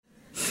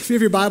If you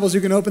have your Bibles,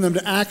 you can open them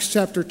to Acts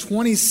chapter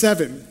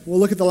 27. We'll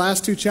look at the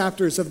last two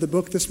chapters of the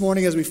book this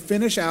morning as we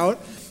finish out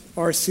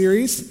our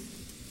series.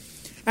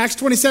 Acts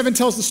 27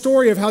 tells the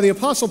story of how the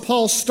Apostle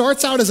Paul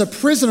starts out as a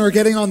prisoner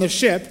getting on the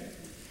ship,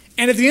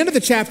 and at the end of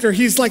the chapter,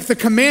 he's like the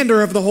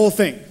commander of the whole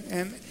thing.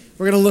 And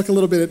we're going to look a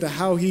little bit at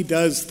how he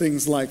does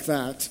things like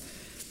that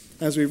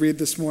as we read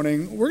this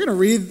morning. We're going to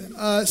read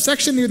a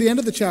section near the end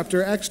of the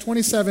chapter, Acts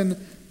 27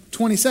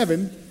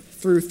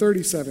 through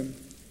 37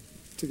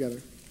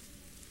 together.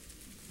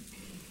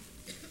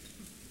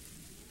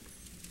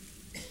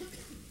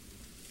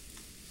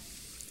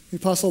 The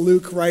Apostle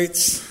Luke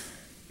writes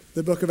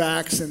the book of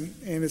Acts, and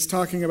it's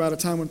talking about a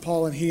time when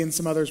Paul and he and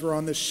some others were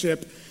on this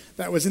ship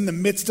that was in the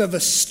midst of a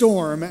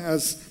storm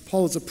as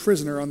Paul is a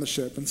prisoner on the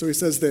ship. And so he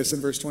says this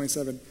in verse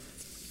 27.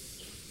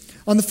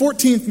 On the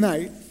 14th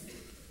night,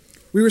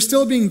 we were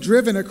still being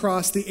driven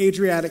across the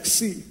Adriatic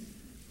Sea,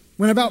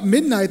 when about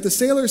midnight the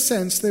sailors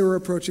sensed they were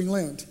approaching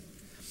land.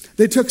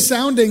 They took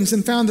soundings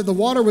and found that the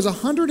water was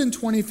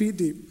 120 feet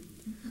deep.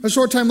 A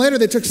short time later,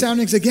 they took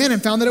soundings again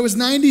and found that it was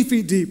 90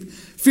 feet deep.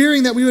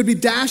 Fearing that we would be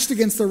dashed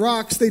against the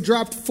rocks, they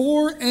dropped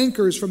 4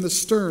 anchors from the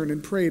stern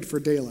and prayed for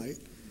daylight.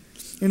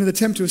 In an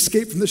attempt to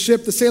escape from the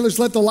ship, the sailors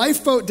let the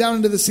lifeboat down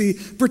into the sea,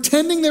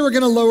 pretending they were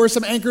going to lower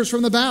some anchors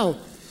from the bow.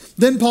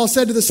 Then Paul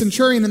said to the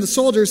centurion and the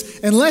soldiers,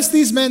 "Unless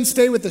these men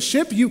stay with the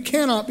ship, you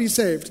cannot be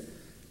saved."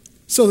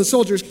 So the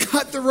soldiers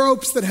cut the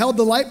ropes that held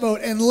the lifeboat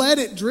and let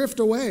it drift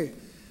away.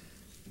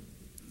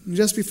 And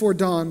just before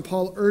dawn,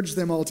 Paul urged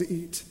them all to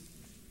eat.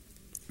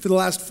 For the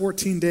last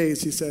 14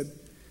 days, he said,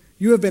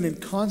 "You have been in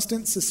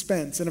constant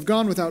suspense and have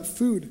gone without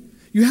food.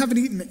 You haven't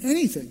eaten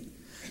anything.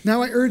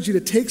 Now I urge you to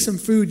take some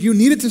food. You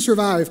need it to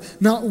survive.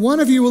 Not one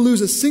of you will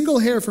lose a single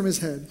hair from his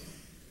head."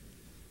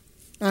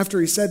 After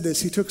he said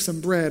this, he took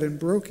some bread and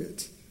broke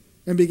it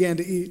and began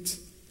to eat.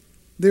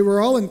 They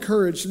were all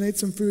encouraged and ate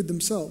some food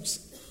themselves.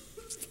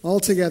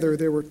 Altogether,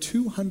 there were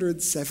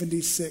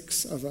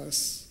 276 of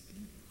us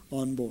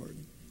on board.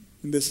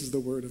 And this is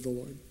the word of the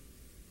Lord.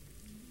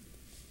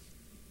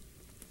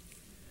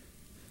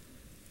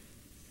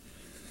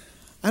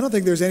 I don't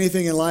think there's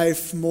anything in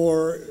life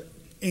more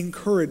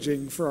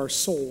encouraging for our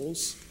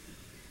souls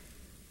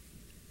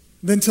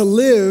than to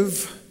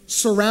live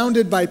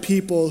surrounded by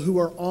people who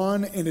are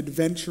on an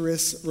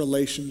adventurous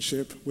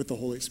relationship with the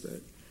Holy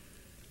Spirit.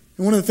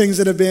 And one of the things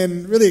that have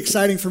been really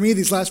exciting for me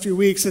these last few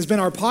weeks has been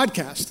our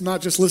podcast,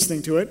 not just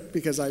listening to it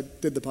because I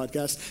did the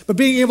podcast, but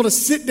being able to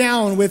sit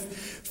down with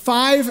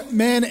 5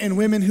 men and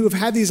women who have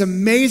had these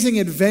amazing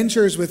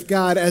adventures with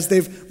God as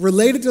they've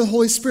related to the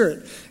Holy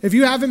Spirit. If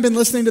you haven't been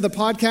listening to the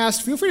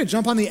podcast, feel free to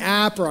jump on the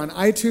app or on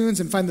iTunes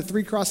and find the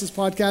Three Crosses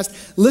podcast.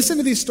 Listen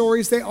to these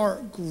stories. They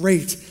are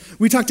great.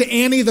 We talked to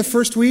Annie the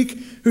first week,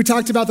 who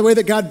talked about the way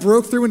that God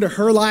broke through into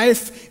her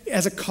life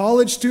as a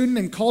college student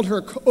and called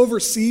her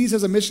overseas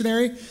as a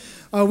missionary.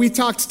 We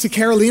talked to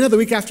Carolina the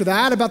week after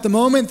that about the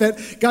moment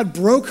that God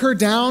broke her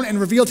down and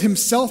revealed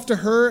himself to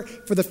her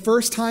for the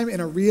first time in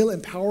a real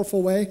and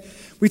powerful way.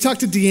 We talked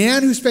to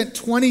Deanne, who spent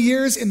 20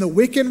 years in the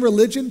Wiccan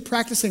religion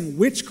practicing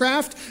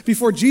witchcraft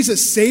before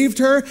Jesus saved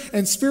her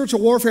and spiritual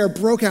warfare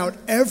broke out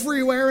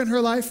everywhere in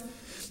her life.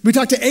 We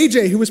talked to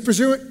AJ, who was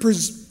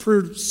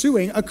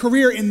pursuing a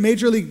career in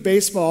Major League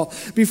Baseball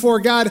before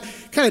God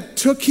kind of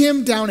took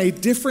him down a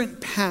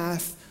different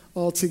path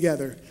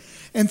altogether.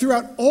 And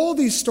throughout all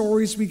these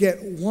stories, we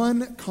get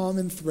one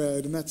common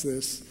thread, and that's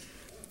this: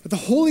 that the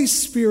Holy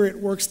Spirit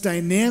works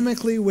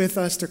dynamically with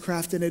us to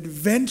craft an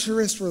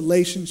adventurous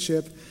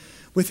relationship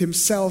with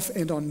himself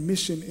and on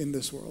mission in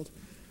this world.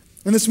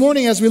 And this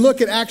morning, as we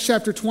look at Acts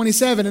chapter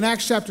 27 and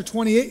Acts chapter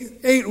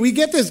 28, we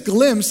get this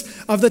glimpse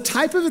of the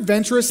type of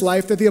adventurous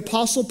life that the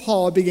Apostle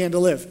Paul began to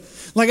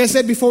live. Like I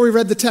said before we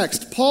read the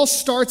text, Paul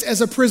starts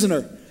as a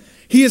prisoner.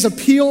 He is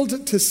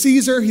appealed to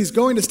Caesar. He's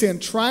going to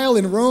stand trial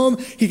in Rome.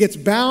 He gets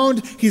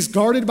bound. He's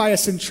guarded by a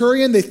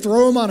centurion. They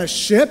throw him on a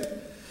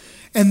ship.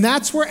 And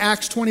that's where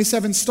Acts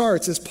 27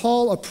 starts, as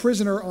Paul, a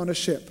prisoner on a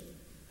ship.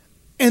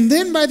 And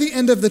then by the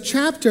end of the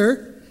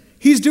chapter,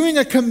 he's doing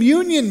a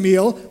communion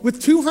meal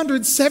with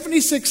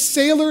 276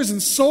 sailors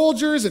and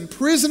soldiers and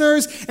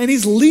prisoners, and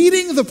he's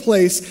leading the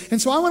place.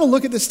 And so I want to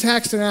look at this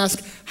text and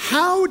ask,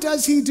 how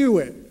does he do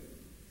it?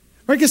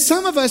 Right? Because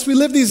some of us, we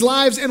live these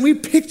lives and we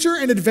picture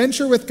an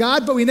adventure with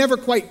God, but we never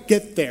quite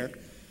get there.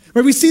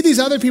 Right? We see these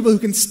other people who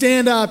can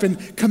stand up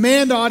and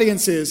command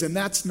audiences, and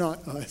that's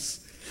not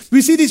us.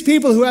 We see these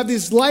people who have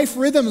these life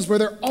rhythms where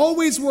they're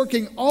always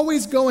working,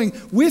 always going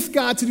with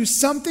God to do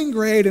something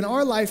great, and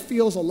our life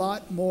feels a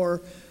lot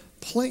more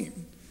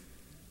plain.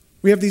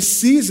 We have these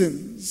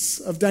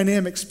seasons of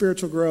dynamic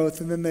spiritual growth,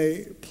 and then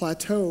they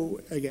plateau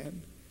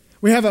again.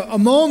 We have a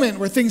moment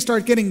where things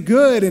start getting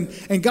good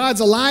and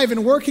God's alive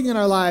and working in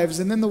our lives,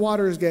 and then the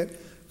waters get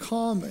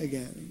calm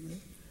again.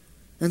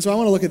 And so I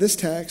want to look at this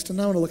text, and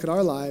I want to look at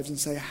our lives and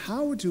say,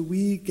 how do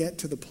we get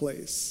to the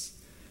place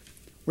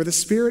where the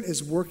Spirit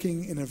is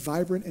working in a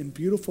vibrant and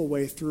beautiful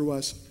way through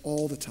us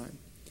all the time?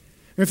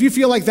 And if you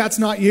feel like that's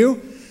not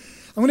you,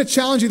 I'm going to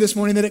challenge you this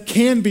morning that it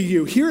can be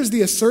you. Here's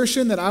the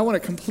assertion that I want to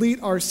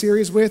complete our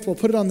series with. We'll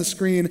put it on the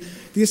screen.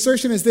 The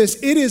assertion is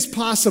this: it is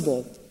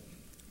possible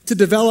to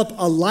develop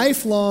a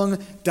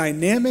lifelong,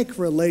 dynamic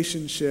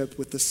relationship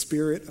with the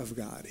Spirit of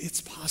God.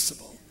 It's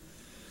possible.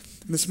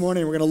 And this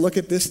morning, we're going to look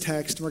at this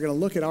text, and we're going to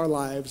look at our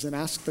lives and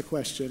ask the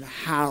question,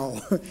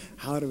 how?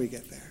 How do we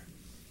get there?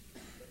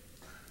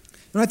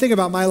 When I think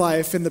about my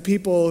life and the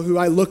people who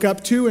I look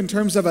up to in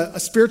terms of a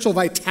spiritual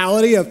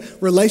vitality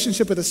of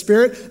relationship with the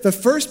Spirit, the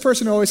first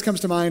person who always comes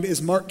to mind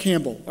is Mark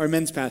Campbell, our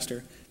men's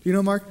pastor. Do you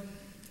know Mark?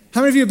 How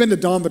many of you have been to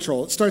Dawn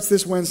Patrol? It starts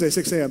this Wednesday,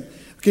 6 a.m.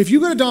 Okay, if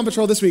you go to Dawn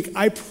Patrol this week,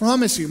 I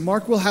promise you,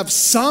 Mark will have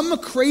some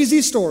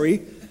crazy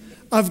story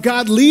of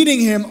God leading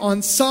him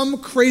on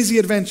some crazy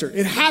adventure.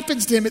 It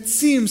happens to him, it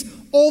seems,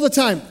 all the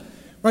time.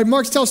 Right?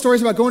 Mark tells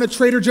stories about going to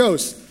Trader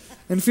Joe's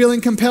and feeling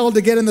compelled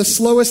to get in the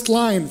slowest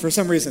line for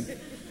some reason.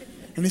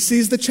 And he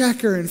sees the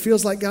checker and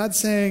feels like God's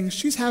saying,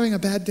 she's having a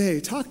bad day,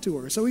 talk to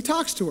her. So he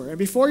talks to her. And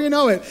before you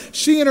know it,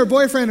 she and her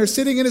boyfriend are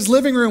sitting in his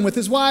living room with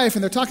his wife,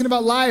 and they're talking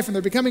about life, and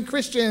they're becoming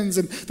Christians,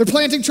 and they're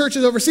planting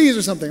churches overseas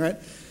or something, right?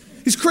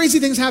 These crazy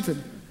things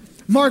happen.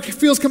 Mark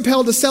feels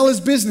compelled to sell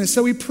his business,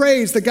 so he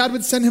prays that God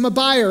would send him a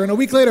buyer. And a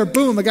week later,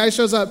 boom, a guy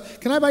shows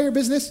up. Can I buy your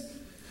business?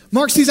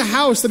 Mark sees a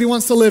house that he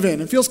wants to live in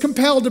and feels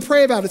compelled to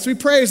pray about it. So he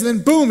prays, and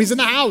then boom, he's in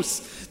the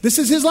house. This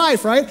is his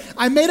life, right?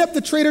 I made up the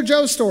Trader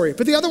Joe's story,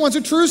 but the other ones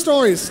are true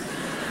stories.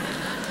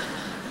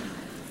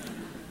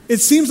 It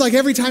seems like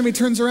every time he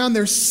turns around,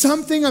 there's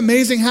something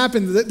amazing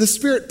happens. The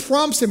Spirit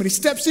prompts him, and he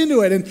steps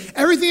into it, and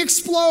everything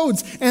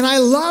explodes. And I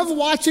love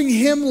watching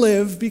him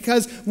live,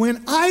 because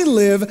when I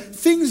live,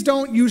 things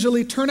don't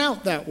usually turn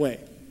out that way.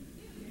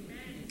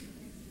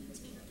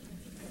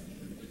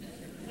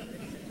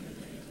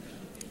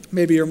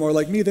 Maybe you're more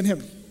like me than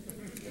him.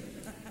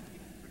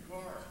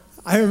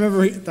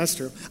 That's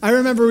true. I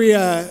remember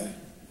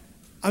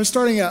I was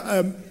starting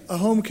a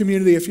home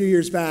community a few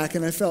years back,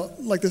 and I felt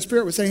like the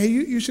Spirit was saying, hey,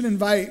 you should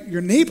invite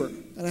your neighbor.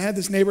 And I had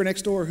this neighbor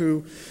next door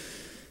who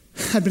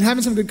I'd been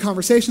having some good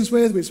conversations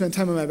with. We'd spent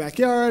time in my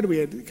backyard. We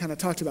had kind of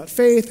talked about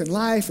faith and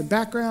life and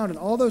background and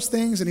all those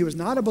things, and he was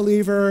not a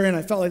believer, and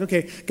I felt like,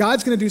 okay,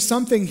 God's going to do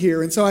something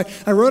here. And so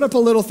I wrote up a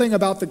little thing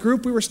about the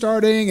group we were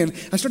starting, and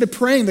I started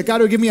praying that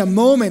God would give me a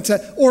moment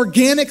to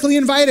organically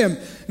invite him.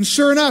 And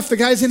sure enough, the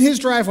guy's in his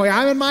driveway,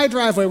 I'm in my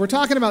driveway, we're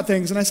talking about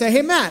things, and I say,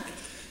 hey, Matt,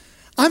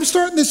 I'm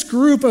starting this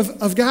group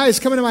of guys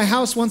coming to my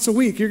house once a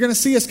week. You're going to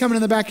see us coming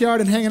in the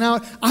backyard and hanging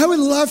out. I would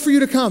love for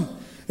you to come.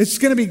 It's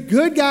going to be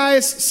good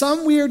guys,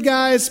 some weird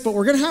guys, but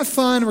we're going to have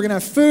fun. We're going to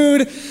have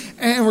food,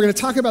 and we're going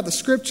to talk about the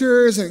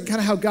scriptures and kind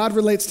of how God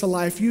relates to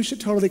life. You should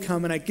totally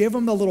come. And I give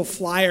him the little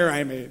flyer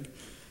I made.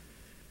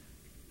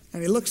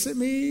 And he looks at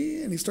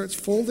me, and he starts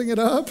folding it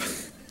up,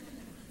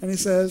 and he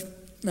says,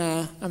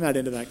 nah, I'm not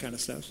into that kind of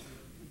stuff.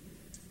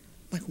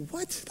 I'm like,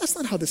 what? That's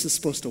not how this is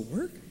supposed to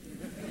work.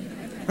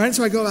 Right?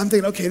 So I'm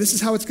thinking, okay, this is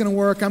how it's going to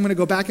work. I'm going to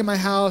go back in my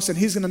house, and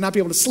he's going to not be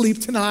able to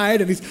sleep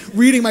tonight, and he's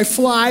reading my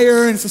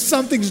flyer, and so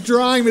something's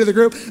drawing me to the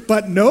group.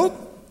 But nope,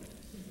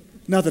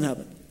 nothing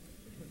happened.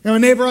 Now, a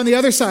neighbor on the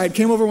other side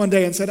came over one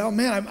day and said, oh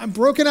man, I'm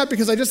broken up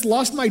because I just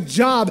lost my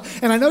job,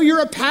 and I know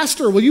you're a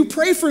pastor. Will you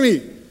pray for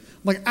me?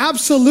 I'm like,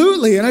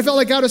 absolutely. And I felt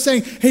like God was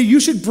saying, hey, you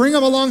should bring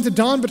them along to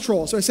Dawn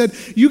Patrol. So I said,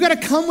 you got to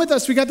come with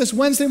us. We got this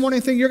Wednesday morning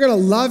thing. You're going to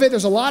love it.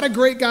 There's a lot of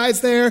great guys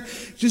there.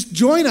 Just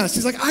join us.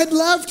 He's like, I'd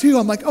love to.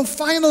 I'm like, oh,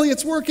 finally,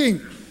 it's working.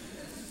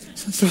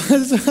 So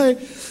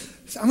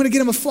I'm going to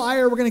get him a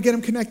flyer. We're going to get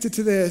him connected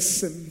to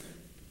this. And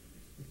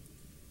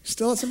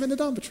still hasn't been to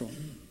Dawn Patrol.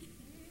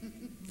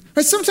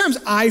 Right? Sometimes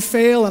I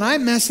fail and I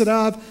mess it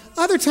up.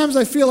 Other times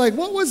I feel like,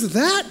 what was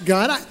that,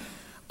 God?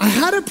 I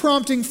had a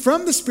prompting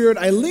from the Spirit.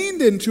 I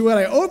leaned into it.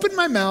 I opened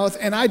my mouth,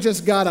 and I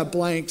just got a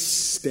blank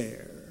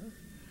stare.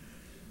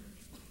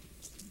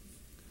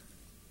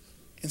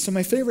 And so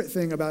my favorite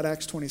thing about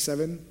Acts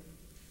 27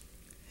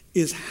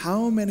 is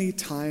how many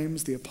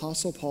times the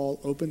Apostle Paul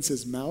opens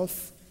his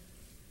mouth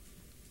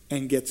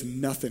and gets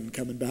nothing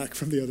coming back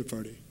from the other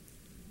party.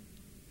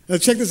 Now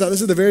check this out. This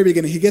is the very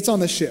beginning. He gets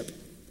on the ship,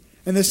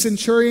 and the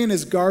centurion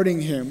is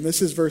guarding him.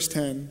 This is verse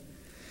 10.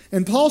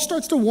 And Paul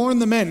starts to warn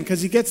the men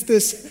because he gets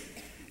this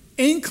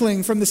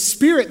inkling from the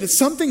Spirit that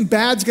something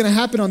bad's going to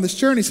happen on this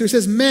journey. So he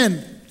says,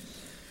 men,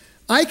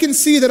 I can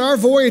see that our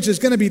voyage is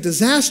going to be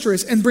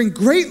disastrous and bring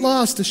great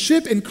loss to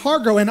ship and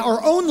cargo and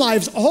our own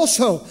lives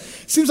also.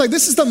 Seems like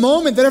this is the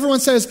moment that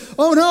everyone says,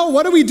 oh no,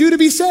 what do we do to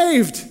be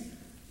saved?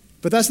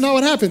 But that's not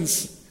what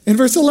happens. In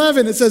verse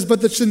 11, it says, but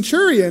the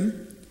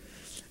centurion,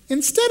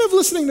 instead of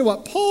listening to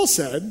what Paul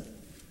said,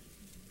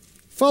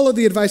 followed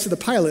the advice of the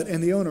pilot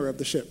and the owner of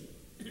the ship.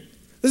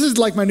 This is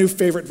like my new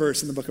favorite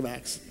verse in the book of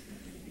Acts.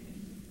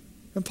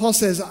 And Paul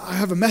says, I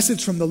have a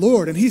message from the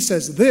Lord. And he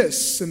says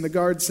this. And the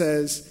guard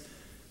says,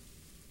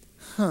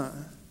 Well,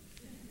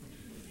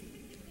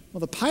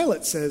 the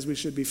pilot says we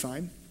should be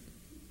fine.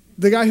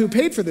 The guy who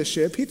paid for this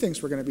ship, he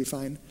thinks we're going to be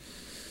fine.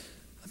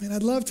 I mean,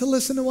 I'd love to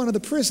listen to one of the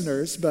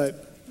prisoners,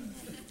 but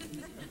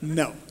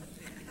no.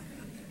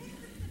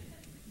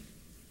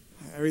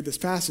 I read this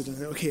passage and I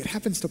think, okay, it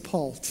happens to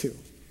Paul too.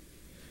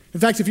 In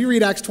fact, if you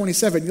read Acts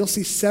 27, you'll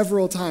see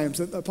several times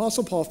that the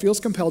Apostle Paul feels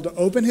compelled to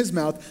open his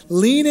mouth,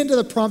 lean into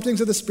the promptings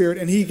of the Spirit,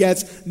 and he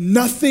gets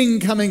nothing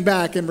coming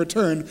back in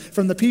return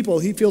from the people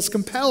he feels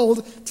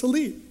compelled to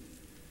lead.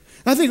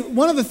 I think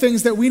one of the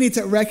things that we need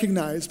to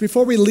recognize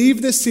before we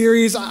leave this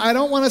series, I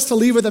don't want us to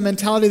leave with a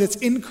mentality that's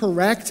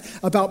incorrect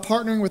about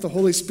partnering with the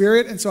Holy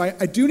Spirit. And so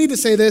I do need to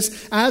say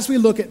this as we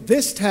look at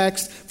this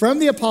text from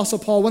the Apostle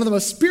Paul, one of the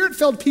most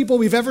Spirit-filled people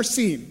we've ever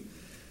seen,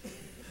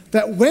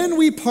 that when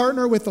we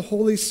partner with the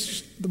Holy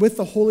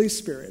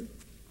Spirit,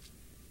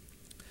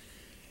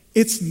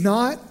 it's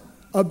not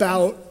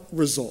about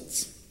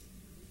results.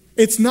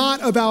 It's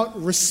not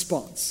about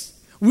response.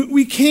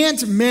 We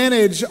can't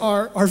manage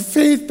our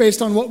faith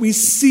based on what we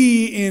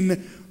see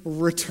in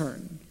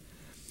return.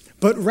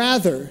 But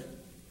rather,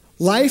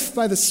 life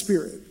by the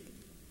Spirit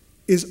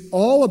is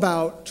all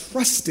about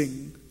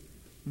trusting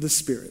the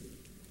Spirit.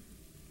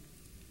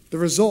 The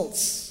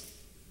results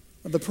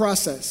of the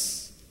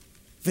process,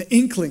 the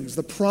inklings,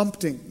 the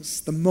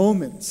promptings, the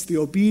moments, the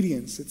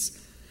obedience.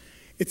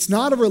 It's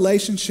not a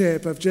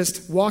relationship of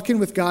just walking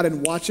with God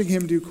and watching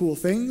him do cool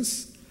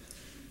things.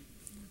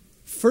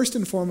 First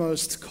and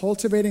foremost,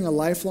 cultivating a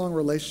lifelong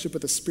relationship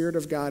with the Spirit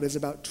of God is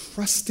about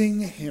trusting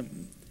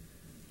him,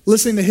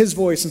 listening to his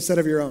voice instead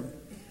of your own,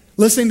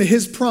 listening to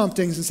his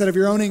promptings instead of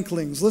your own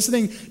inklings,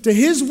 listening to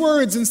his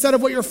words instead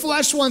of what your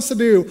flesh wants to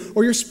do,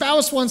 or your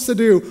spouse wants to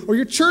do, or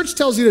your church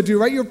tells you to do,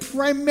 right? You're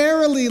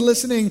primarily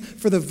listening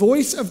for the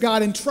voice of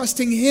God and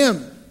trusting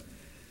him,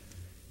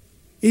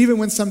 even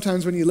when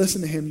sometimes when you listen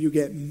to him, you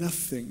get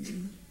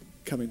nothing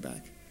coming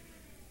back.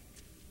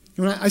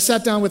 When I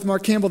sat down with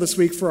Mark Campbell this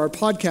week for our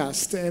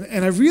podcast,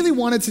 and I really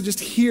wanted to just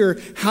hear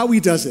how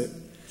he does it.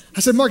 I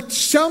said, Mark,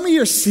 show me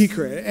your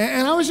secret.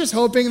 And I was just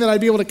hoping that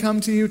I'd be able to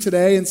come to you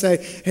today and say,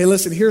 hey,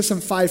 listen, here's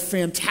some 5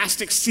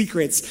 fantastic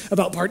secrets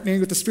about partnering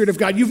with the Spirit of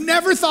God you've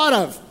never thought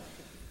of.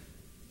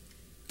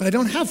 But I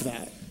don't have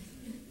that.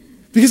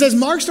 Because as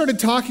Mark started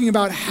talking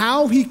about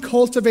how he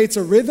cultivates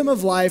a rhythm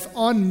of life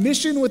on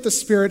mission with the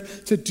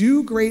Spirit to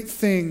do great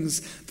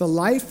things, the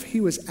life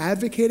he was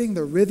advocating,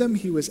 the rhythm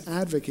he was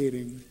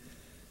advocating,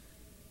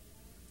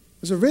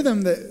 was a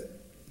rhythm that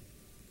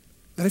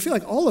I feel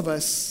like all of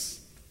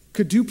us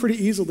could do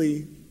pretty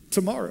easily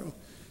tomorrow.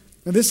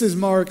 And this is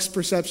Mark's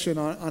perception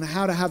on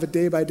how to have a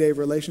day-by-day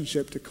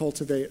relationship to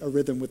cultivate a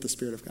rhythm with the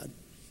Spirit of God.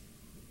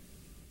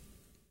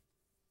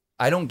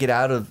 I don't get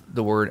out of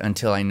the Word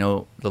until I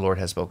know the Lord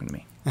has spoken to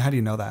me. And how do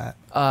you know that?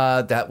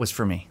 That was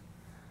for me.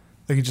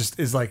 Like it just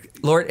is like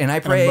Lord, and I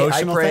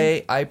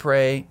pray, I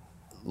pray,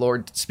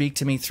 Lord, speak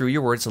to me through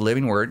your word. It's a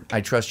living word. I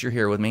trust you're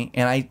here with me.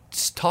 And I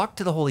talk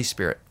to the Holy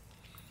Spirit.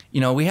 You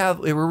know,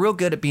 we're real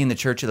good at being the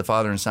church of the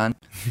Father and Son,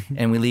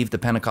 and we leave the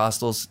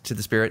Pentecostals to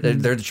the Spirit.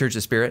 They're the church of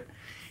the Spirit.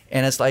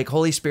 And it's like,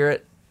 Holy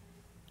Spirit,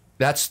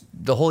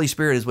 the Holy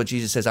Spirit is what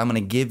Jesus says, I'm going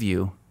to give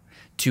you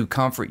to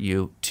comfort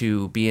you,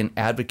 to be an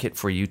advocate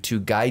for you, to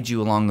guide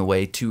you along the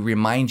way, to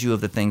remind you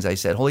of the things I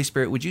said. Holy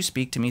Spirit, would you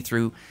speak to me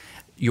through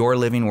your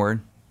living word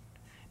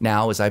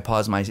now as I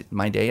pause my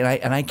day?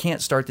 And I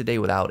can't start the day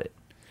without it.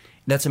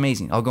 That's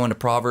amazing. I'll go into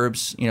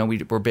Proverbs. You know,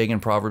 we're big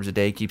in Proverbs a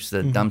day, keeps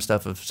the dumb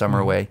stuff of summer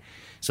away.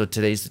 So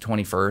today's the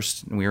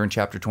 21st, and we were in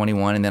chapter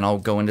 21, and then I'll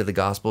go into the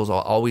Gospels.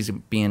 I'll always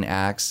be in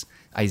Acts,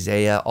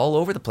 Isaiah, all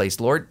over the place.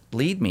 Lord,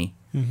 lead me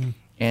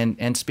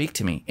and speak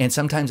to me. And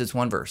sometimes it's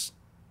one verse.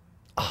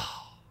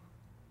 Oh,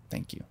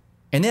 thank you.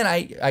 And then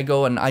I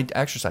go and I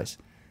exercise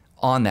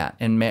on that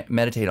and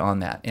meditate on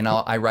that. And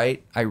I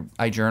write,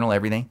 I journal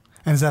everything.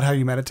 And is that how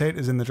you meditate,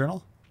 is in the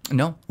journal?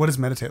 No. What does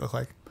meditate look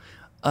like?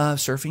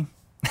 Surfing.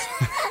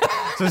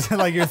 So is it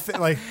like you're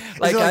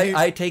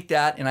I take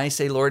that and I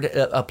say, Lord,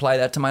 apply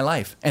that to my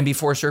life. And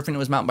before surfing, it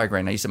was mountain bike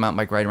riding. I used to mountain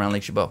bike ride around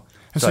Lake Chabot.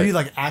 And so you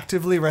like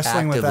actively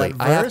wrestling with that verse?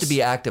 I have to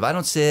be active. I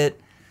don't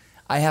sit.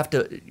 I have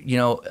to,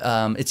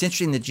 it's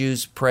interesting that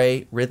Jews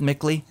pray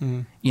rhythmically.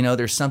 You know,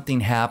 there's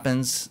something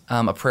happens,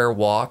 a prayer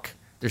walk.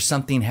 There's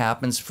something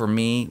happens for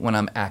me when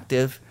I'm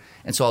active.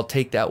 And so I'll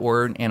take that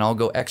word and I'll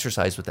go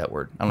exercise with that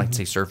word. I don't like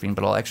to say surfing,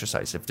 but I'll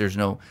exercise. If there's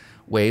no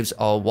waves,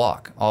 I'll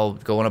walk. I'll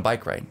go on a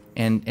bike ride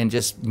and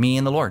just me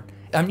and the Lord.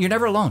 You're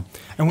never alone.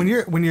 And when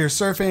you're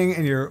surfing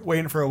and you're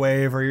waiting for a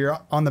wave or you're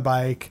on the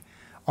bike,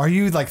 are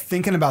you like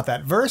thinking about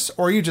that verse,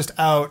 or are you just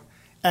out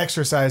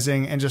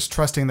exercising and just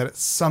trusting that at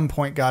some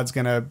point God's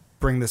going to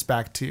bring this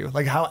back to you?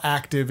 Like, how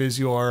active is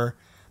the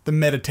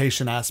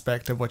meditation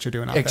aspect of what you're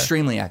doing out there?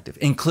 Extremely active,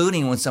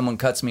 including when someone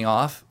cuts me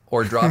off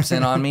or drops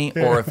in on me,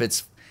 or if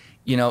it's,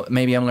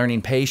 maybe I'm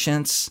learning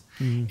patience.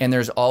 And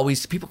there's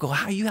always, people go,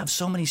 how you have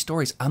so many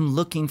stories? I'm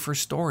looking for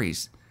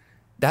stories.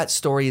 That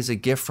story is a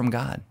gift from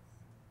God.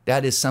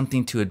 That is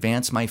something to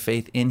advance my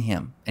faith in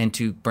him and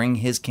to bring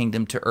his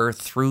kingdom to earth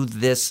through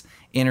this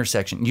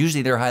intersection.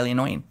 Usually they're highly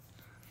annoying.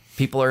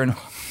 People are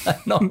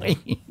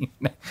annoying.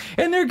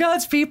 And they're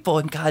God's people.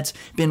 And God's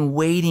been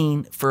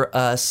waiting for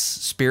us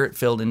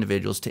Spirit-filled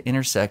individuals to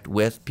intersect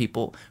with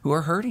people who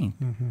are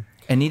hurting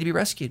and need to be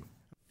rescued.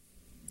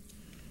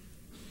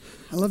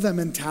 I love that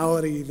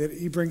mentality that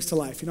he brings to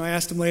life. I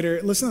asked him later,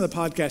 listen to the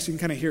podcast, you can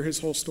kind of hear his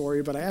whole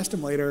story, but I asked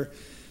him later,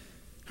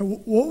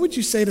 What would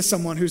you say to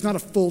someone who's not a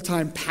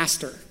full-time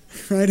pastor,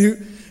 right?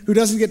 Who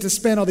doesn't get to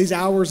spend all these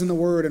hours in the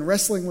Word and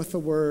wrestling with the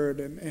Word?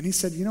 And he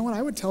said, you know what?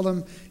 I would tell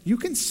them, you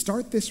can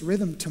start this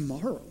rhythm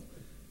tomorrow.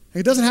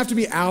 It doesn't have to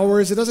be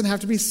hours. It doesn't have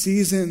to be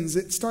seasons.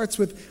 It starts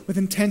with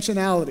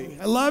intentionality.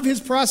 I love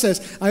his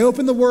process. I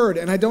open the Word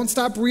and I don't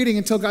stop reading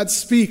until God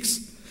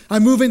speaks. I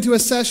move into a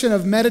session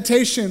of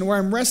meditation where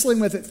I'm wrestling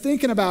with it,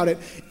 thinking about it,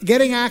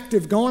 getting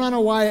active, going on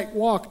a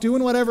walk,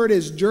 doing whatever it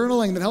is,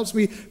 journaling that helps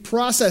me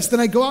process. Then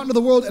I go out into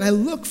the world and I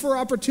look for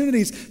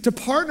opportunities to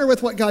partner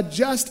with what God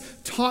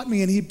just taught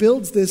me. And he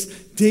builds this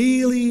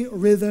daily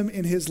rhythm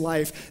in his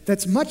life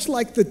that's much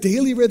like the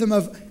daily rhythm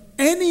of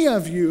any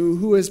of you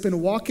who has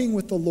been walking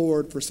with the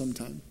Lord for some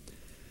time.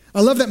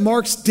 I love that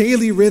Mark's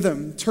daily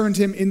rhythm turned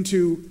him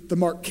into the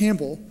Mark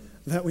Campbell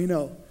that we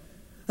know.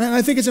 And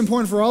I think it's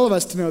important for all of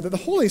us to know that the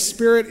Holy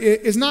Spirit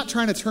is not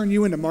trying to turn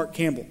you into Mark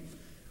Campbell.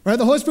 Right?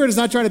 The Holy Spirit is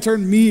not trying to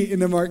turn me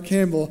into Mark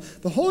Campbell.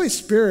 The Holy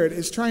Spirit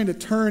is trying to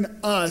turn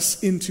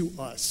us into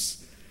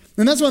us.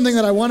 And that's one thing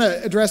that I want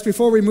to address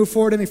before we move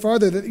forward any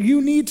farther, that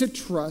you need to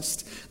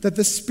trust that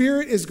the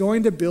Spirit is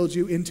going to build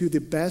you into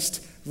the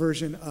best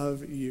version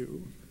of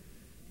you.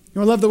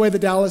 I love the way that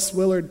Dallas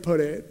Willard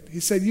put it. He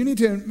said, you need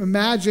to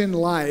imagine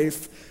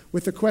life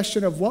with the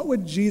question of what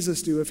would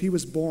Jesus do if he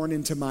was born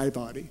into my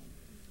body?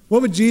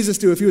 What would Jesus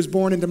do if he was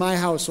born into my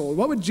household?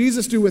 What would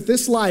Jesus do with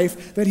this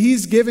life that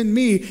he's given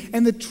me?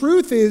 And the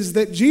truth is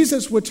that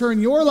Jesus would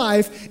turn your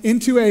life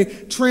into a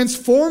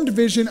transformed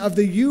vision of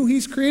the you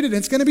he's created. And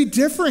it's going to be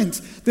different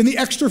than the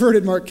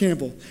extroverted Mark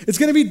Campbell. It's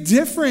going to be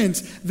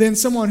different than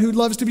someone who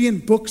loves to be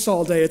in books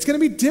all day. It's going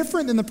to be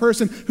different than the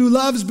person who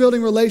loves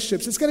building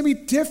relationships. It's going to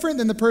be different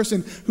than the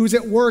person who's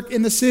at work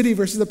in the city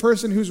versus the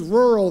person who's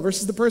rural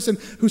versus the person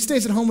who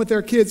stays at home with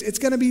their kids. It's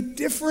going to be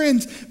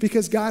different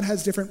because God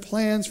has different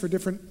plans for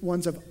different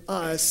ones of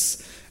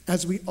us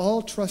as we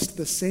all trust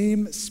the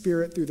same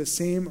Spirit through the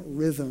same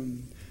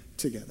rhythm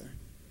together.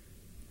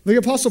 The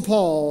Apostle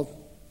Paul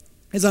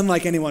is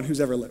unlike anyone who's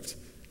ever lived.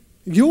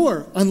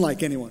 You're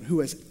unlike anyone who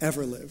has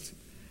ever lived.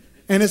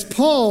 And as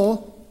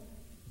Paul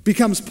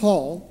becomes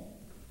Paul,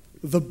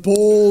 the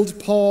bold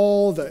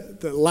Paul,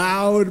 the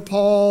loud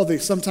Paul, the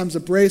sometimes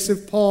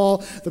abrasive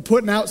Paul, the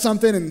putting out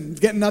something and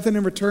getting nothing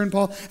in return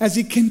Paul, as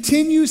he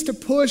continues to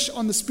push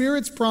on the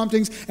Spirit's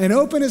promptings and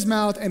open his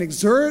mouth and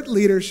exert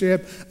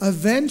leadership,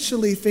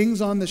 eventually things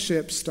on the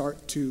ship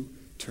start to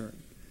turn.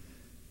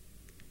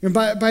 And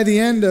by the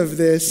end of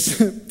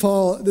this,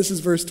 Paul, this is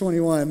verse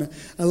 21,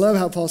 I love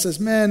how Paul says,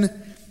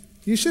 men,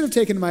 you should have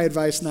taken my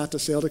advice not to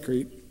sail to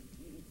Crete.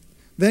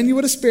 Then you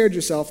would have spared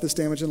yourself this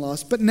damage and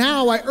loss. But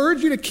now I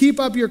urge you to keep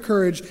up your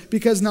courage,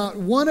 because not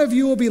one of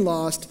you will be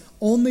lost,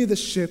 only the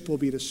ship will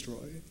be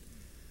destroyed.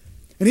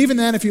 And even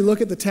then, if you look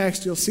at the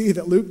text, you'll see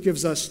that Luke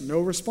gives us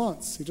no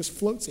response. He just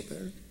floats it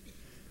there.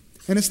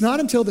 And it's not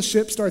until the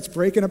ship starts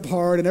breaking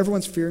apart and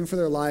everyone's fearing for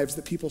their lives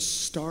that people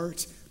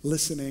start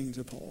listening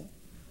to Paul.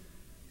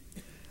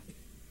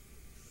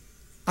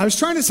 I was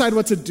trying to decide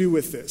what to do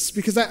with this,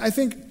 because I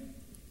think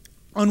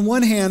on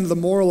one hand, the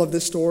moral of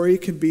this story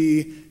could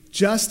be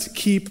just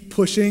keep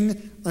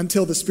pushing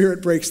until the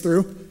Spirit breaks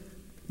through.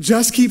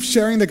 Just keep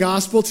sharing the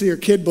gospel till your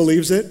kid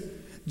believes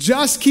it.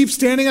 Just keep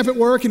standing up at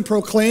work and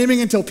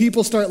proclaiming until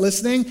people start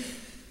listening.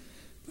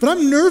 But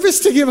I'm nervous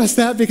to give us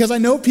that, because I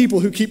know people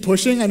who keep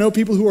pushing. I know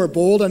people who are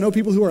bold. I know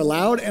people who are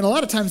loud. And a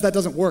lot of times that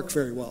doesn't work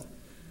very well.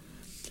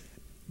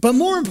 But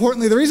more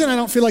importantly, the reason I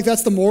don't feel like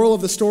that's the moral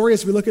of the story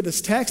as we look at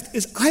this text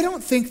is I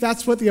don't think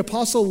that's what the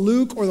Apostle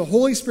Luke or the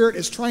Holy Spirit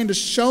is trying to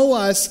show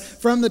us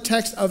from the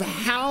text of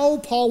how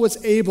Paul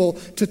was able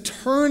to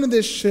turn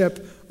this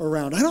ship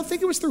around. I don't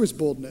think it was through his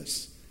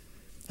boldness.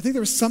 I think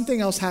there was something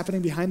else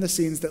happening behind the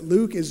scenes that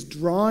Luke is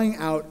drawing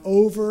out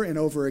over and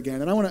over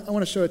again. And I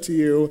want to show it to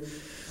you.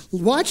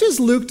 Watch as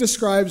Luke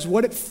describes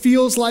what it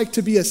feels like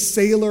to be a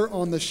sailor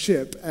on the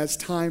ship as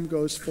time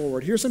goes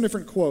forward. Here's some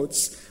different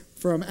quotes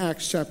from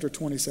Acts chapter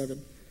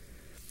 27.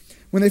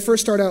 When they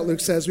first start out,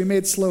 Luke says, we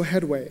made slow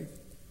headway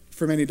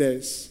for many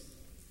days.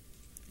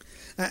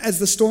 As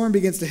the storm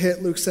begins to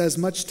hit, Luke says,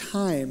 much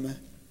time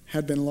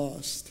had been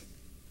lost.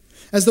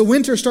 As the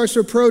winter starts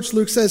to approach,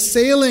 Luke says,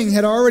 sailing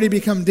had already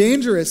become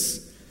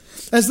dangerous.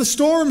 As the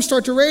storms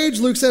start to rage,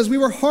 Luke says, we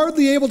were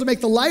hardly able to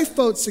make the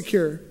lifeboat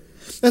secure.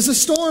 As the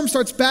storm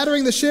starts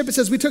battering the ship, it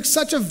says, we took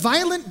such a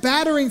violent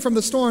battering from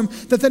the storm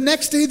that the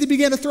next day they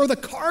began to throw the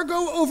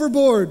cargo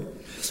overboard.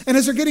 And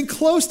as they're getting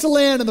close to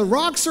land and the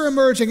rocks are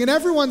emerging and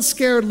everyone's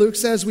scared, Luke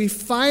says, we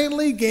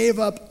finally gave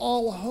up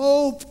all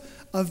hope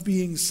of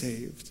being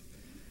saved.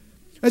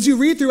 As you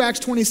read through Acts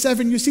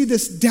 27, you see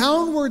this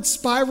downward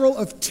spiral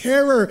of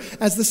terror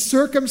as the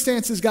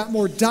circumstances got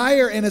more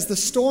dire and as the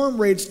storm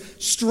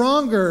raged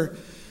stronger,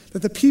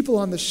 that the people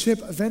on the ship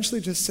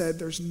eventually just said,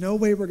 there's no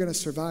way we're going to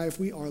survive.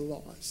 We are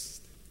lost.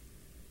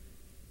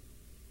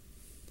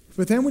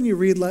 But then when you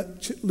read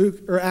Luke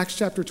or Acts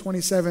chapter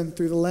 27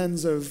 through the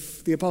lens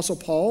of the Apostle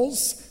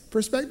Paul's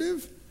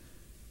perspective,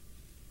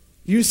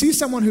 you see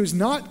someone who's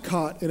not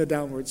caught in a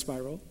downward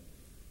spiral.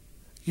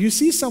 You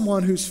see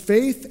someone whose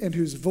faith and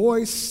whose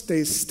voice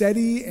stays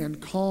steady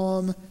and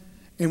calm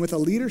and with a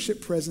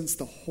leadership presence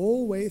the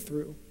whole way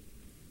through.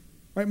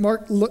 Right?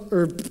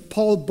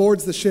 Paul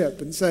boards the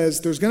ship and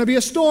says, there's going to be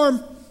a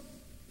storm.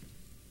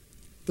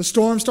 The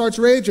storm starts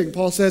raging.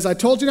 Paul says, I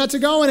told you not to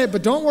go in it,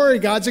 but don't worry,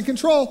 God's in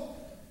control.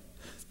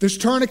 They're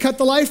trying to cut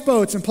the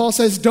lifeboats, and Paul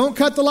says, don't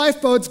cut the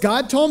lifeboats.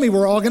 God told me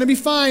we're all going to be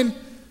fine.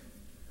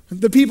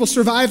 The people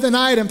survive the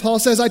night, and Paul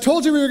says, I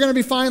told you we were going to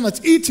be fine.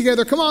 Let's eat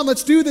together. Come on,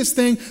 let's do this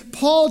thing.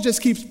 Paul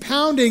just keeps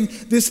pounding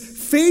this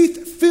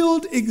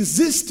faith-filled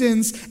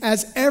existence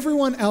as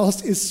everyone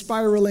else is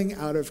spiraling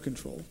out of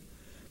control.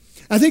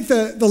 I think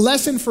the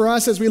lesson for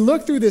us as we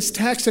look through this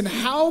text and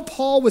how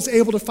Paul was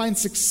able to find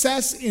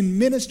success in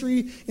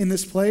ministry in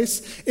this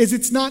place is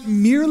it's not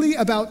merely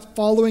about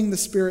following the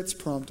Spirit's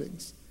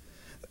promptings.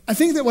 I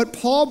think that what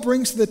Paul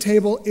brings to the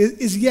table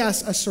is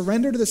yes, a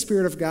surrender to the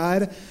Spirit of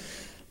God,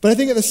 but I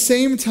think at the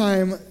same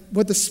time,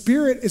 what the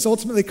Spirit is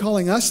ultimately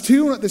calling us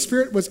to, and what the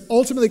Spirit was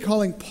ultimately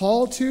calling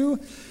Paul to,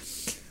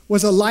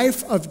 was a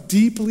life of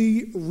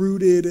deeply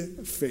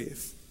rooted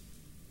faith.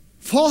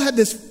 Paul had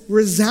this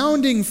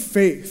resounding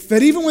faith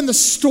that even when the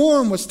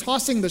storm was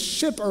tossing the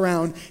ship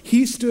around,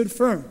 he stood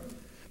firm.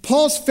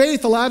 Paul's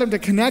faith allowed him to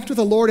connect with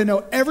the Lord and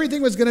know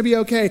everything was going to be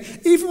okay,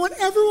 even when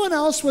everyone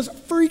else was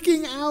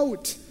freaking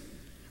out.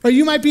 Or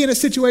you might be in a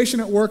situation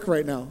at work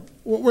right now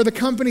where the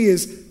company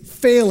is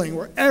failing,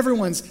 where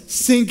everyone's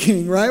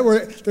sinking, right?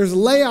 Where there's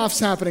layoffs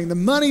happening, the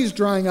money's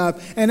drying up,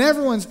 and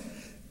everyone's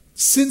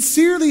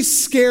sincerely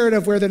scared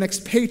of where their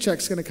next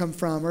paycheck's going to come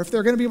from, or if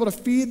they're going to be able to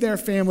feed their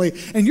family,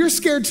 and you're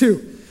scared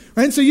too,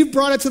 right? And so you've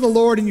brought it to the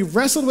Lord, and you've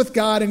wrestled with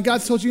God, and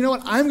God's told you, you know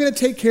what, I'm going to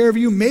take care of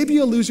you. Maybe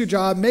you'll lose your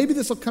job. Maybe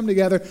this will come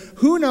together.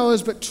 Who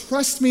knows? But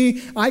trust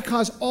me, I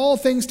cause all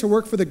things to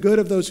work for the good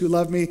of those who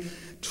love me.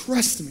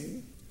 Trust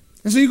me.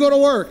 And so you go to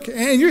work,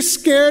 and you're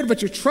scared,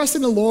 but you're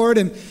trusting the Lord,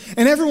 and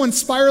everyone's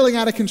spiraling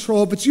out of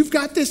control, but you've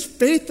got this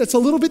faith that's a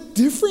little bit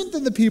different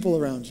than the people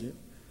around you.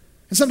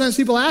 And sometimes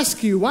people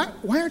ask you, why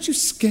aren't you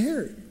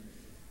scared?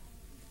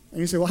 And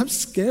you say, well, I'm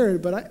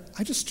scared, but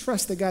I just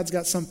trust that God's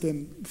got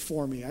something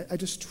for me. I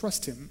just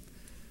trust him.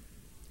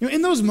 You know,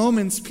 in those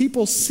moments,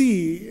 people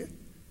see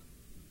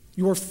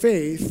your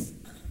faith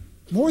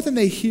more than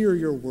they hear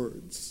your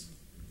words.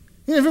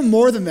 You know, even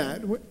more than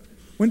that.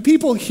 When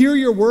people hear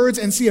your words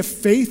and see a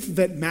faith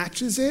that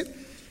matches it,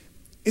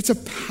 it's a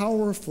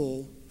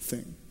powerful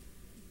thing.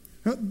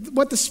 Now,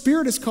 what the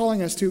Spirit is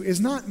calling us to is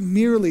not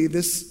merely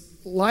this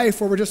life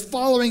where we're just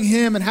following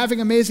him and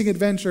having amazing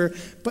adventure,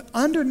 but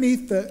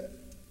underneath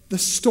the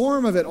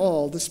storm of it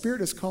all, the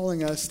Spirit is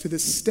calling us to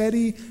this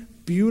steady,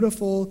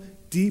 beautiful,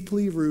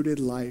 deeply rooted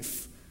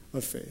life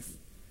of faith.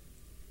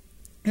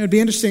 It would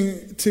be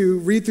interesting to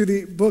read through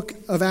the book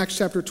of Acts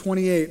chapter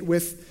 28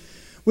 with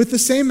the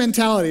same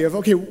mentality of,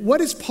 okay,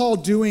 what is Paul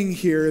doing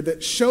here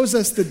that shows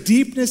us the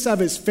deepness of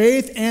his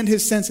faith and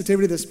his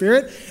sensitivity to the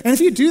Spirit? And if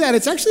you do that,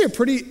 it's actually a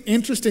pretty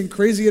interesting,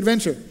 crazy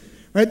adventure.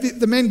 Right?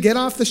 The men get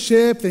off the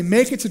ship, they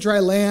make it to dry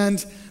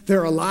land,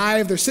 they're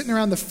alive, they're sitting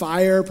around the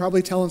fire,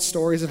 probably telling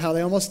stories of how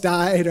they almost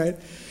died, right?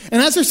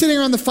 And as they're sitting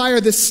around the fire,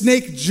 this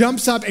snake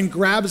jumps up and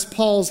grabs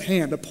Paul's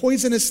hand, a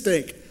poisonous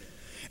snake.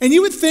 And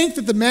you would think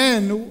that the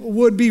men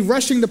would be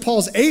rushing to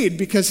Paul's aid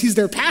because he's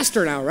their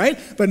pastor now, right?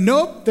 But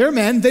nope, they're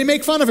men, they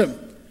make fun of him.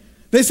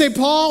 They say,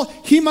 Paul,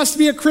 he must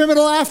be a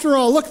criminal after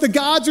all. Look, the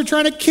gods are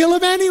trying to kill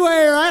him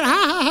anyway, right?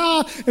 Ha, ha,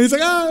 ha. And he's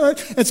like, oh.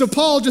 Right. And so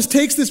Paul just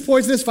takes this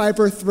poisonous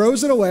viper,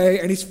 throws it away,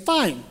 and he's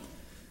fine.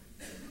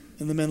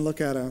 And the men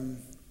look at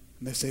him,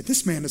 and they say,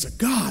 this man is a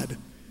god.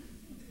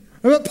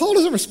 But Paul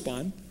doesn't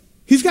respond.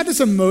 He's got this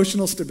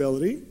emotional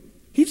stability.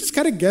 He just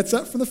kind of gets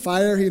up from the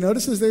fire. He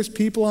notices there's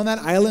people on that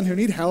island who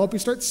need help. He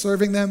starts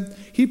serving them.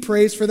 He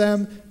prays for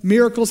them.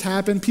 Miracles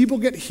happen. People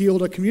get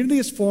healed. A community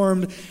is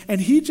formed. And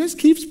he just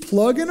keeps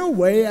plugging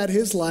away at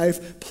his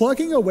life,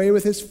 plugging away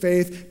with his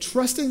faith,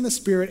 trusting the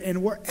Spirit.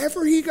 And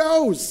wherever he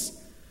goes,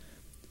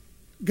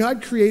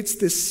 God creates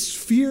this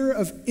sphere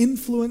of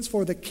influence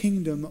for the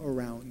kingdom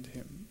around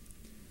him.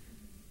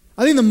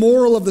 I think the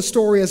moral of the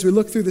story as we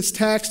look through this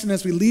text and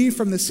as we leave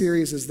from this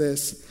series is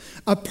this.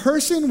 A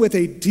person with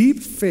a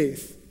deep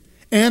faith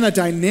and a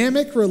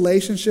dynamic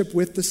relationship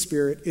with the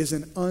Spirit is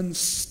an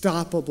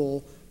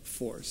unstoppable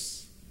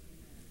force.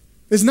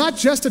 It's not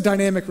just a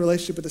dynamic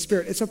relationship with the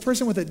Spirit. It's a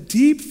person with a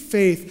deep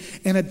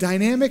faith and a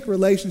dynamic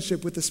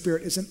relationship with the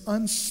Spirit is an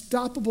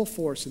unstoppable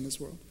force in this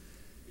world.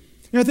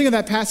 You know, think of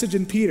that passage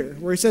in Peter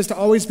where he says to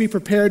always be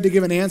prepared to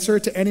give an answer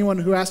to anyone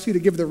who asks you to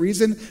give the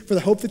reason for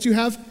the hope that you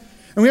have.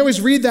 And we always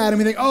read that and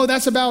we think, oh,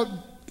 that's about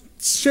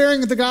sharing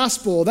the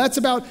gospel. That's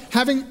about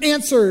having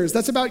answers.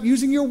 That's about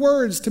using your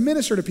words to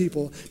minister to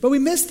people. But we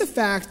miss the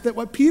fact that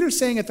what Peter's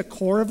saying at the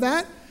core of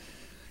that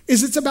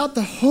is it's about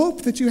the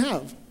hope that you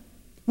have.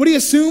 What he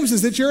assumes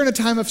is that you're in a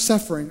time of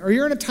suffering, or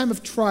you're in a time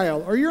of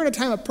trial, or you're in a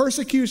time of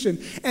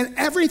persecution, and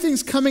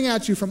everything's coming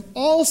at you from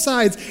all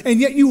sides, and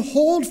yet you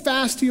hold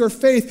fast to your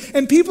faith,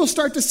 and people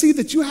start to see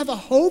that you have a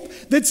hope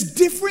that's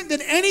different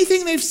than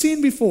anything they've seen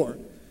before.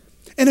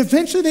 And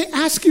eventually they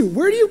ask you,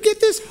 where do you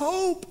get this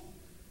hope?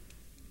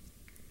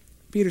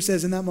 Peter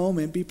says in that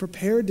moment, be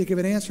prepared to give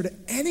an answer to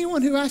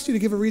anyone who asks you to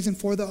give a reason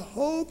for the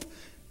hope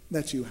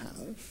that you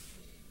have.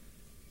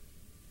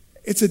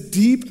 It's a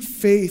deep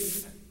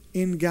faith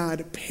in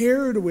God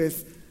paired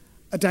with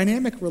a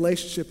dynamic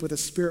relationship with a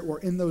Spirit where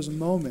in those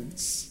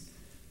moments,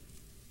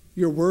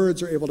 your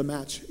words are able to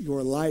match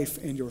your life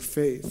and your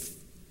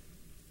faith.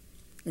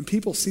 And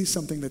people see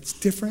something that's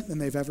different than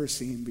they've ever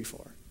seen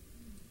before.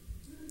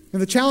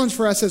 And the challenge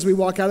for us as we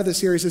walk out of this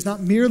series is not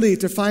merely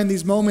to find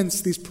these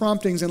moments, these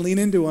promptings, and lean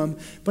into them,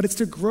 but it's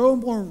to grow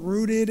more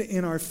rooted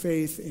in our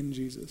faith in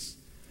Jesus.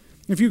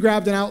 If you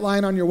grabbed an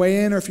outline on your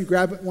way in or if you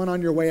grab one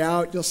on your way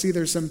out, you'll see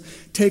there's some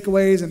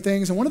takeaways and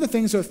things. And one of the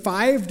things are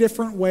 5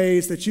 different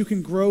ways that you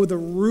can grow the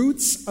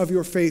roots of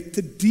your faith,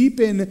 to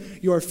deepen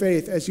your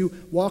faith as you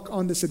walk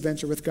on this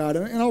adventure with God.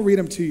 And I'll read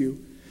them to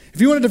you.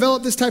 If you want to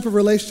develop this type of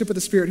relationship with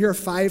the Spirit, here are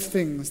 5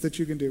 things that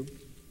you can do.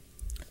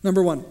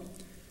 Number 1,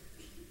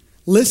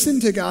 listen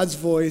to God's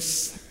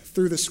voice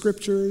through the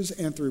scriptures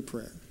and through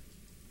prayer.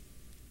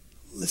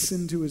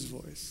 Listen to his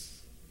voice.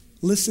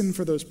 Listen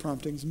for those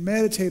promptings.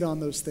 Meditate on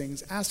those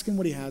things. Ask him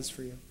what he has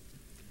for you.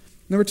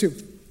 Number 2,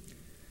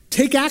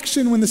 take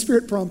action when the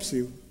Spirit prompts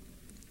you.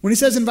 When he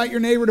says invite your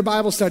neighbor to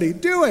Bible study,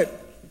 do it.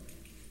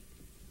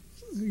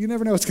 You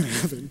never know what's going to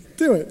happen.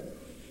 Do it.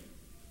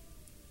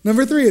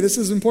 Number 3, this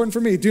is important for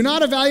me. Do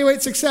not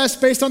evaluate success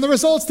based on the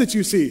results that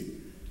you see.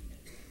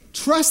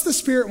 Trust the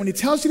Spirit when he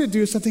tells you to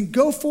do something,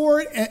 go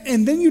for it,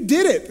 and then you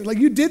did it. Like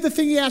you did the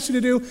thing he asked you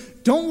to do.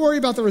 Don't worry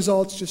about the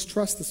results, just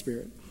trust the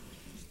Spirit.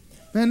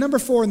 And number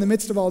 4, in the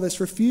midst of all this,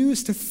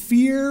 refuse to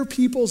fear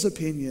people's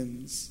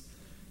opinions.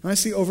 And I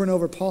see over and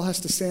over, Paul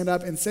has to stand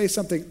up and say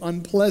something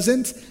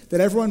unpleasant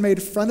that everyone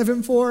made fun of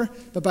him for,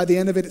 but by the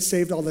end of it, it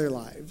saved all their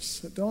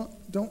lives. So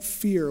don't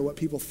fear what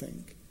people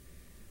think.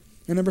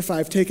 And number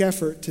 5, take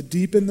effort to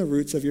deepen the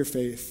roots of your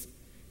faith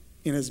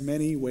in as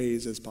many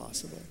ways as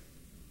possible.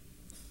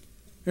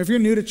 If you're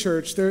new to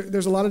church,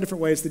 there's a lot of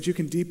different ways that you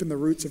can deepen the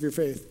roots of your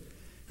faith.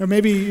 Or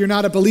maybe you're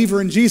not a believer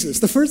in Jesus.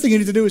 The first thing you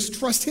need to do is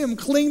trust him,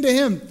 cling to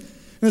him.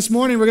 And this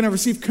morning we're going to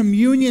receive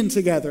communion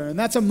together. And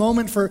that's a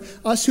moment for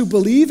us who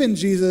believe in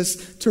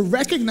Jesus to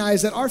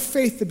recognize that our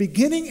faith, the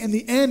beginning and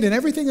the end and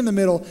everything in the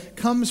middle,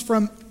 comes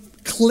from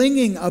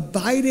clinging,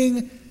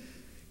 abiding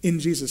in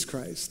Jesus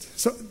Christ.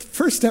 So the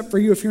first step for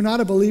you, if you're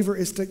not a believer,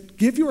 is to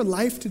give your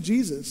life to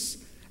Jesus.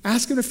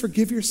 Ask him to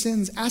forgive your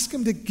sins. Ask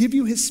him to give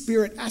you his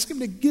Spirit. Ask him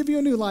to give you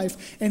a new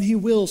life, and he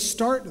will.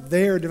 Start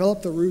there.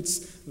 Develop the roots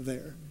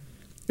there.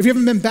 If you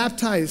haven't been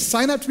baptized,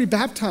 sign up to be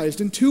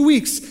baptized. In 2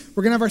 weeks,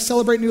 we're going to have our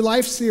Celebrate New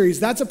Life series.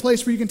 That's a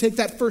place where you can take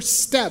that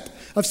first step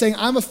of saying,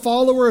 I'm a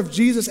follower of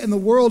Jesus, and the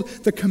world,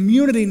 the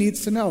community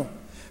needs to know.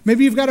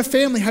 Maybe you've got a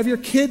family. Have your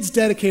kids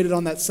dedicated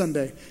on that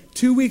Sunday.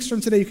 2 weeks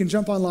from today, you can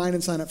jump online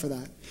and sign up for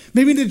that.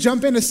 Maybe you need to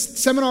jump into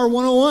Seminar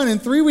 101 in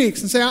 3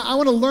 weeks and say, I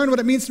want to learn what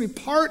it means to be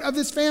part of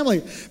this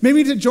family. Maybe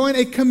you need to join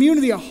a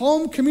community, a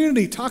home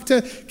community. Talk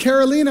to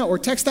Carolina or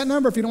text that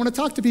number if you don't want to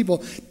talk to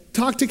people.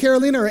 Talk to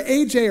Carolina or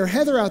AJ or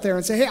Heather out there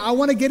and say, hey, I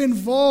want to get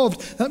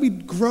involved. Let me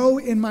grow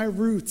in my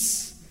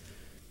roots.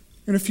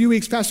 In a few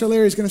weeks, Pastor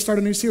Larry is going to start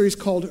a new series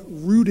called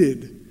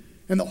Rooted.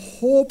 And the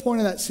whole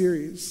point of that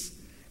series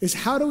is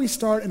how do we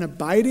start an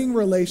abiding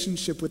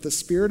relationship with the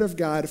Spirit of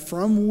God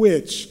from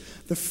which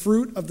the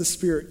fruit of the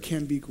Spirit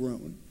can be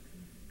grown?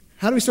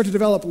 How do we start to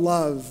develop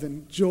love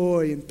and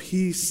joy and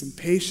peace and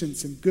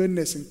patience and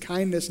goodness and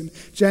kindness and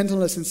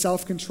gentleness and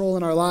self-control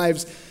in our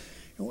lives?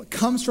 And what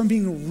comes from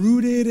being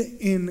rooted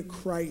in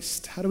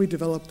Christ? How do we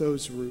develop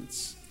those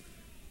roots?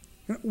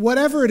 And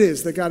whatever it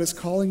is that God is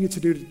calling you to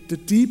do to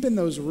deepen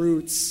those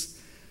roots,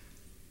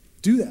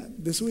 do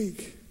that this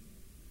week.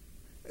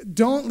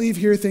 Don't leave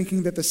here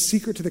thinking that the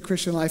secret to the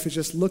Christian life is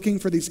just looking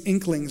for these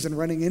inklings and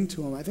running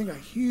into them. I think a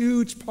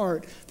huge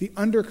part, the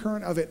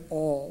undercurrent of it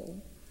all,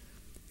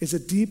 is a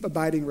deep,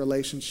 abiding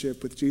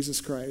relationship with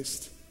Jesus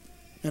Christ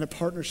and a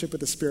partnership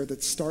with the Spirit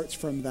that starts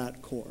from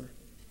that core.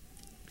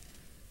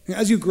 And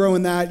as you grow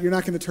in that, you're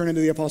not going to turn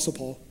into the Apostle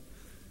Paul.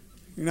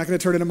 You're not going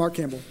to turn into Mark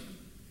Campbell.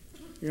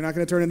 You're not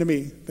going to turn into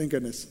me, thank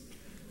goodness.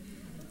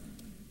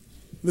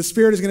 The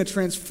Spirit is going to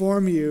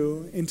transform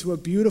you into a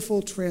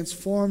beautiful,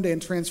 transformed, and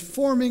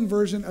transforming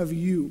version of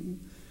you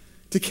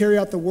to carry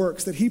out the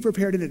works that he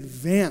prepared in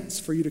advance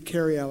for you to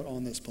carry out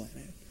on this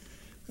planet.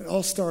 It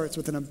all starts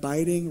with an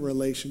abiding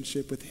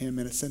relationship with him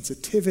and a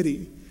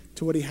sensitivity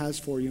to what he has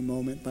for you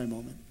moment by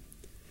moment.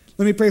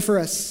 Let me pray for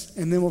us,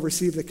 and then we'll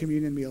receive the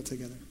communion meal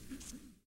together.